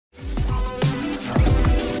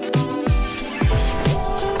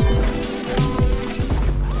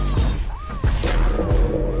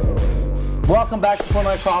welcome back to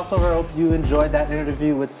Pinoy Crossover. Hope you enjoyed that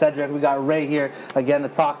interview with Cedric. We got Ray here again to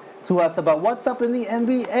talk to us about what's up in the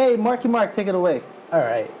NBA. Marky Mark, take it away. All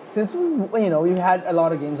right. Since we've had a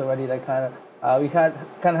lot of games already, that we kind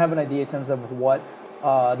of have an idea in terms of what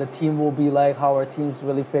the team will be like, how our team's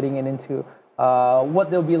really fitting into what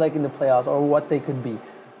they'll be like in the playoffs or what they could be.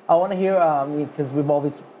 I want to hear because we've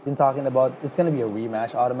always been talking about it's going to be a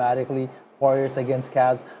rematch automatically, Warriors against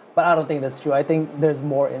Cavs. But I don't think that's true. I think there's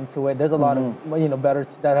more into it. There's a lot of better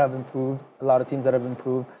that have improved. A lot of teams that have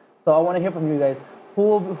improved. So I want to hear from you guys.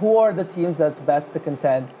 Who are the teams that's best to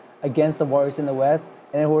contend against the Warriors in the West,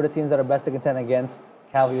 and who are the teams that are best to contend against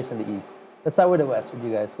Cavaliers in the East? Let's start with the West with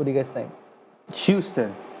you guys. What do you guys think?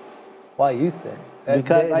 Houston. Why Houston?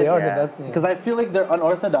 Because they are the best. Because I feel like they're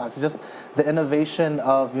unorthodox. Just the innovation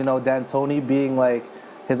of D'Antoni being like.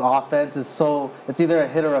 His offense is it's either a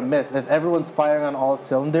hit or a miss. If everyone's firing on all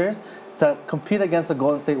cylinders, to compete against a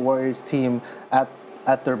Golden State Warriors team at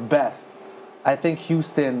their best, I think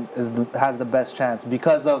Houston has the best chance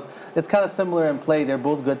because it's kind of similar in play. They're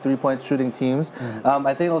both good three-point shooting teams.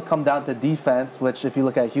 I think it'll come down to defense, which if you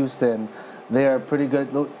look at Houston, they're pretty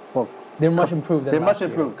good. Well, they're much improved. They're much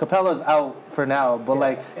improved. Capella's out for now,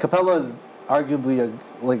 but Capella's arguably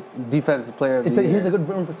a defensive player of the year. He's a good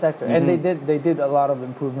rim protector, and they did a lot of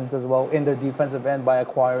improvements as well in their defensive end by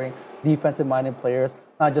acquiring defensive-minded players.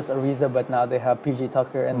 Not just Ariza, but now they have PJ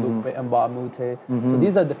Tucker and Lupe and Mbamute. So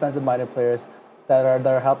these are defensive-minded players that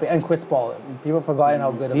are helping. And Chris Paul, people have forgotten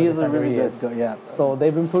how good of a defender he is. So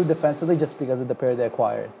they've improved defensively just because of the player they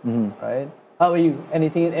acquired, right? How are you?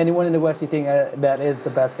 Anyone in the West you think that is the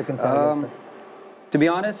best to contend against them? To be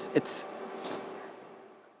honest,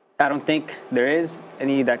 I don't think there is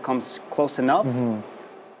any that comes close enough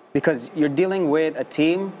because you're dealing with a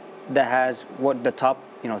team that has the top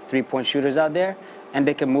three-point shooters out there, and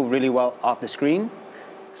they can move really well off the screen.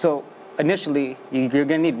 So initially, you're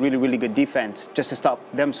going to need really, really good defense just to stop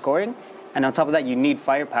them scoring, and on top of that, you need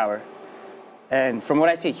firepower. And from what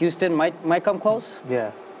I see, Houston might come close.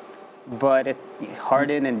 Yeah. But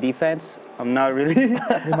Harden and defense, I'm not really.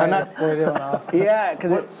 I'm not scored enough. Yeah,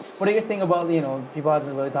 because what do you guys think about people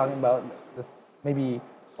hasn't really talking about this? Maybe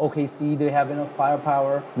OKC, do they have enough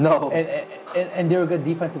firepower? No. And they're a good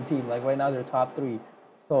defensive team. Like right now, they're top 3.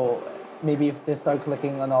 So maybe if they start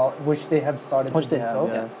clicking on all, which they have started to do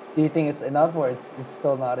so, do you think it's enough, or it's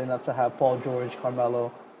still not enough to have Paul George,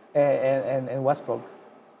 Carmelo, and Westbrook?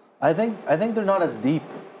 I think they're not as deep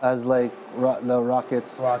as like the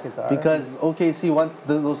Rockets. Rockets are because OKC once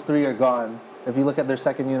those 3 are gone. If you look at their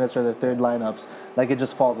second units or their third lineups, like it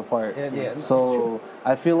just falls apart. Yeah, so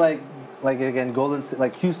I feel like again Golden State,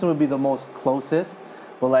 like Houston would be the most closest,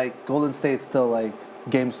 but like Golden State's still like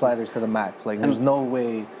game sliders to the max. Like there's no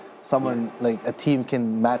way someone like a team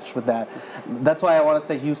can match with that. That's why I want to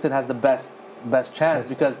say Houston has the best chance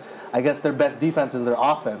because I guess their best defense is their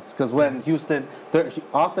offense. Because when their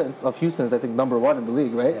offense of Houston is I think number 1 in the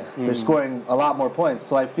league, right? Yeah. They're scoring a lot more points.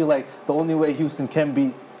 So I feel like the only way Houston can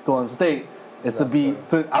beat Golden State is to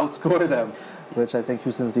outscore them, which I think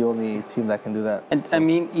Houston's the only team that can do that. And I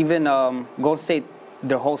mean, even Golden State,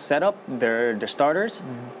 their whole setup, their starters,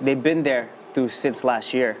 they've been there since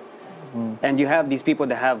last year, and you have these people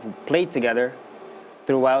that have played together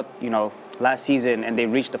throughout, last season, and they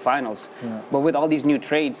reached the finals. Yeah. But with all these new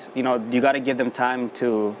trades, you got to give them time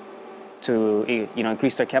to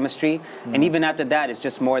increase their chemistry. And even after that, it's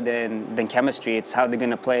just more than chemistry. It's how they're going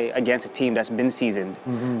to play against a team that's been seasoned.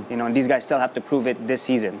 And these guys still have to prove it this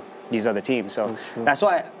season, these other teams. So that's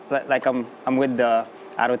why, I'm with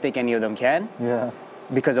I don't think any of them can. Yeah.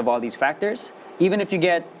 Because of all these factors. Even if you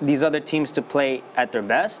get these other teams to play at their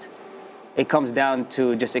best, it comes down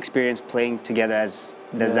to just experience playing together as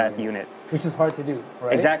that unit. Which is hard to do,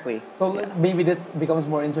 right? Exactly. So maybe this becomes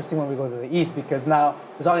more interesting when we go to the East because now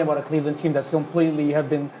we're talking about a Cleveland team that's completely have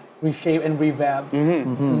been reshaped and revamped.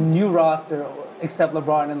 New roster, except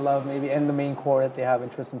LeBron and Love maybe, and the main core that they have in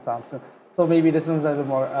Tristan Thompson. So maybe this one's a bit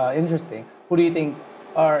more interesting. Who do you think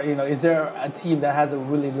is there a team that has a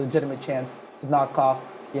really legitimate chance to knock off,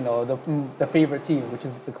 the favorite team, which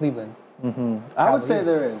is the Cleveland? I would say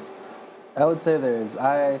there is.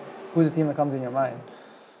 Who's the team that comes in your mind?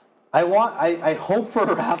 I hope for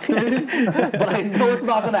Raptors, but I know it's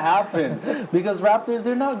not going to happen because Raptors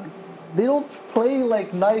they don't play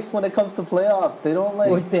like nice when it comes to playoffs. They don't like.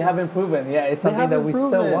 Which they haven't proven. Yeah, it's something that we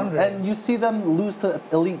still wonder. And you see them lose to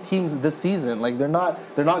elite teams this season. Like they're not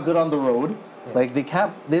good on the road. Yeah. Like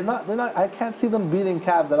they're not. I can't see them beating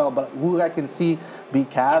Cavs at all. But who I can see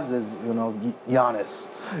beat Cavs is Giannis.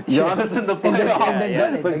 Giannis in the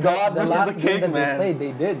playoffs. But God versus the King, man.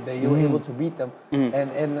 They were able to beat them,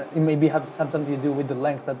 and it maybe have something to do with the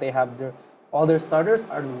length that they have there all their starters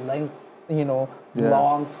are long,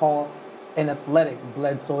 tall, and athletic.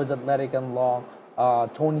 Bledsoe is athletic and long.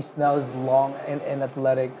 Tony Snell is long and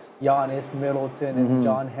athletic. Giannis, Middleton, and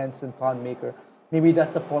John Henson, Thon Maker. Maybe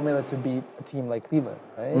that's the formula to beat a team like Cleveland,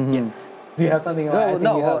 right? Yeah. Do you have something?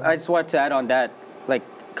 I just want to add on that, like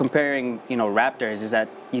comparing, Raptors, is that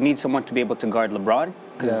you need someone to be able to guard LeBron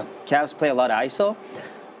because Cavs play a lot of ISO.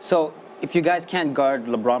 So if you guys can't guard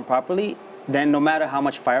LeBron properly, then no matter how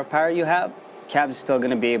much firepower you have, Cavs is still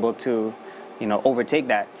going to be able to, overtake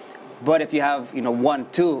that. But if you have, one,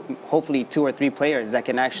 two, hopefully 2 or 3 players that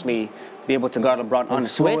can actually be able to guard LeBron on a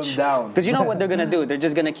switch, because you know what they're going to do? They're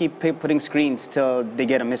just going to keep putting screens till they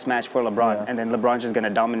get a mismatch for LeBron, and then LeBron's just going to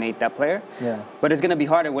dominate that player. Yeah. But it's going to be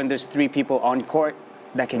harder when there's 3 people on court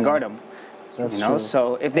that can guard him. That's true.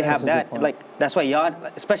 So if they have that, like that's why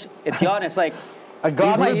especially it's Giannis, like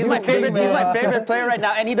he's my favorite player right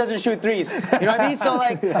now, and he doesn't shoot threes. You know what I mean? So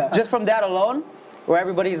like just from that alone, where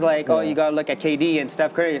everybody's like, oh, you gotta look at KD and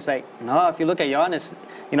Steph Curry. It's like, no, if you look at Giannis,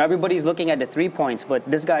 everybody's looking at the 3 points, but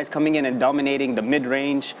this guy's coming in and dominating the mid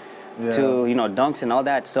range to dunks and all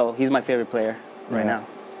that. So he's my favorite player right now.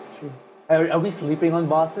 True. Are we sleeping on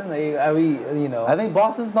Boston? Are we? I think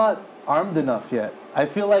Boston's not armed enough yet. I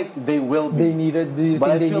feel like they will be. They need it. Do you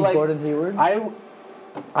think they need Gordon Hayward?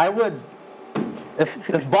 I would.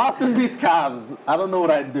 If Boston beats Cavs, I don't know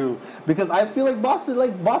what I'd do, because I feel like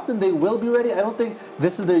Boston, they will be ready. I don't think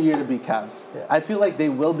this is their year to beat Cavs. Yeah. I feel like they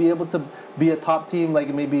will be able to be a top team,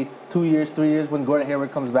 like maybe 2 years, 3 years when Gordon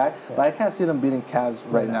Hayward comes back. Yeah. But I can't see them beating Cavs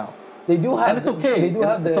right now. They do have, and it's okay. They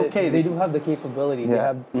do have the capability. Yeah. They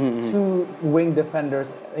have 2 wing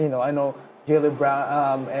defenders. I know Jaylen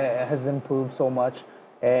Brown has improved so much,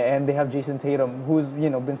 and they have Jason Tatum, who's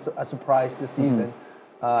been a surprise this season.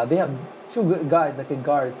 They have 2 good guys that can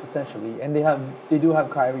guard potentially, and they do have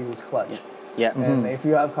Kyrie, who's clutch. Yeah. And if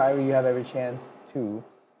you have Kyrie, you have every chance to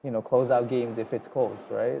close out games if it's close,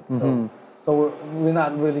 right? So we're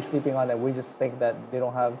not really sleeping on that. We just think that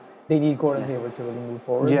they need Gordon Hayward to really move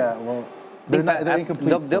forward. Yeah, well, they're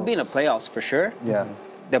incomplete. They'll be in the playoffs for sure. Yeah.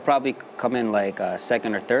 They'll probably come in like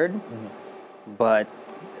 2nd or 3rd, but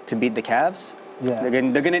to beat the Cavs,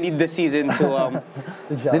 they're gonna need this season to.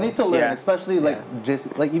 They need to learn, especially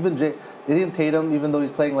even Tatum, even though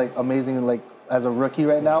he's playing like amazing like as a rookie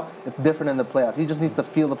right now, it's different in the playoffs. He just needs to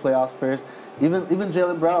feel the playoffs first. Even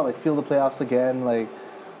Jaylen Brown, like feel the playoffs again. Like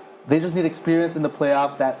they just need experience in the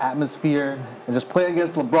playoffs, that atmosphere, and just play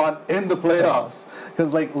against LeBron in the playoffs.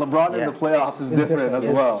 Because like LeBron in the playoffs is different as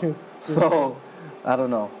well. True. So I don't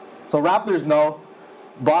know. So Raptors no.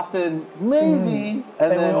 Boston, maybe,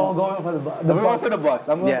 and then we're all going for the Bucks. We're going for the Bucks.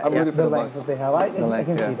 I'm rooting for the Bucks. That they have. I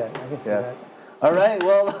can see that. I can see that. All right.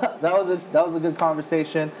 Well, that was a good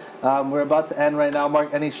conversation. We're about to end right now.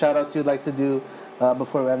 Mark, any shout outs you'd like to do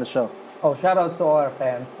before we end the show? Oh, shout outs to all our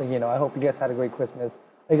fans. I hope you guys had a great Christmas.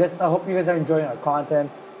 I hope you guys are enjoying our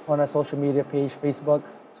content on our social media page, Facebook,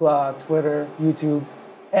 Twitter, YouTube,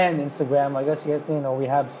 and Instagram. I guess we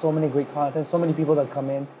have so many great content, so many people that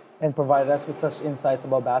come in and provide us with such insights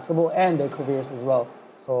about basketball and their careers as well.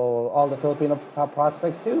 So all the Filipino top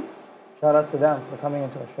prospects too, shout outs to them for coming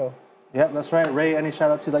into our show. Yeah, that's right. Ray, any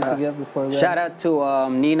shout outs you'd like to give before we Shout out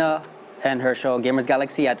to Nina and her show, Gamers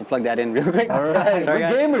Galaxy. I had to plug that in real quick. All right, we're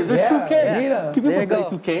gamers. There's 2K. Yeah. People play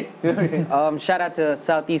 2K. Shout out to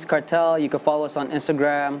Southeast Cartel. You can follow us on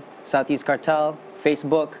Instagram, Southeast Cartel,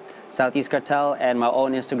 Facebook, Southeast Cartel, and my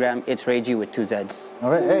own Instagram, it's Reiji with 2 Zs. All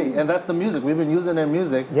right, hey, and that's the music. We've been using their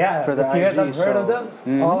music for the IG show. If you guys have heard of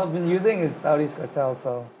them, all I've been using is Southeast Cartel,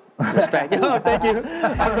 so... Respect. Thank you.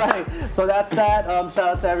 All right, so that's that. Shout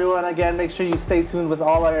out to everyone. Again, make sure you stay tuned with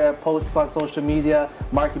all our posts on social media.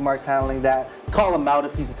 Mark's handling that. Call him out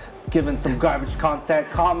if he's giving some garbage content.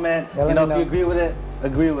 Comment. If you agree with it,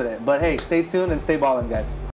 agree with it. But hey, stay tuned and stay ballin', guys.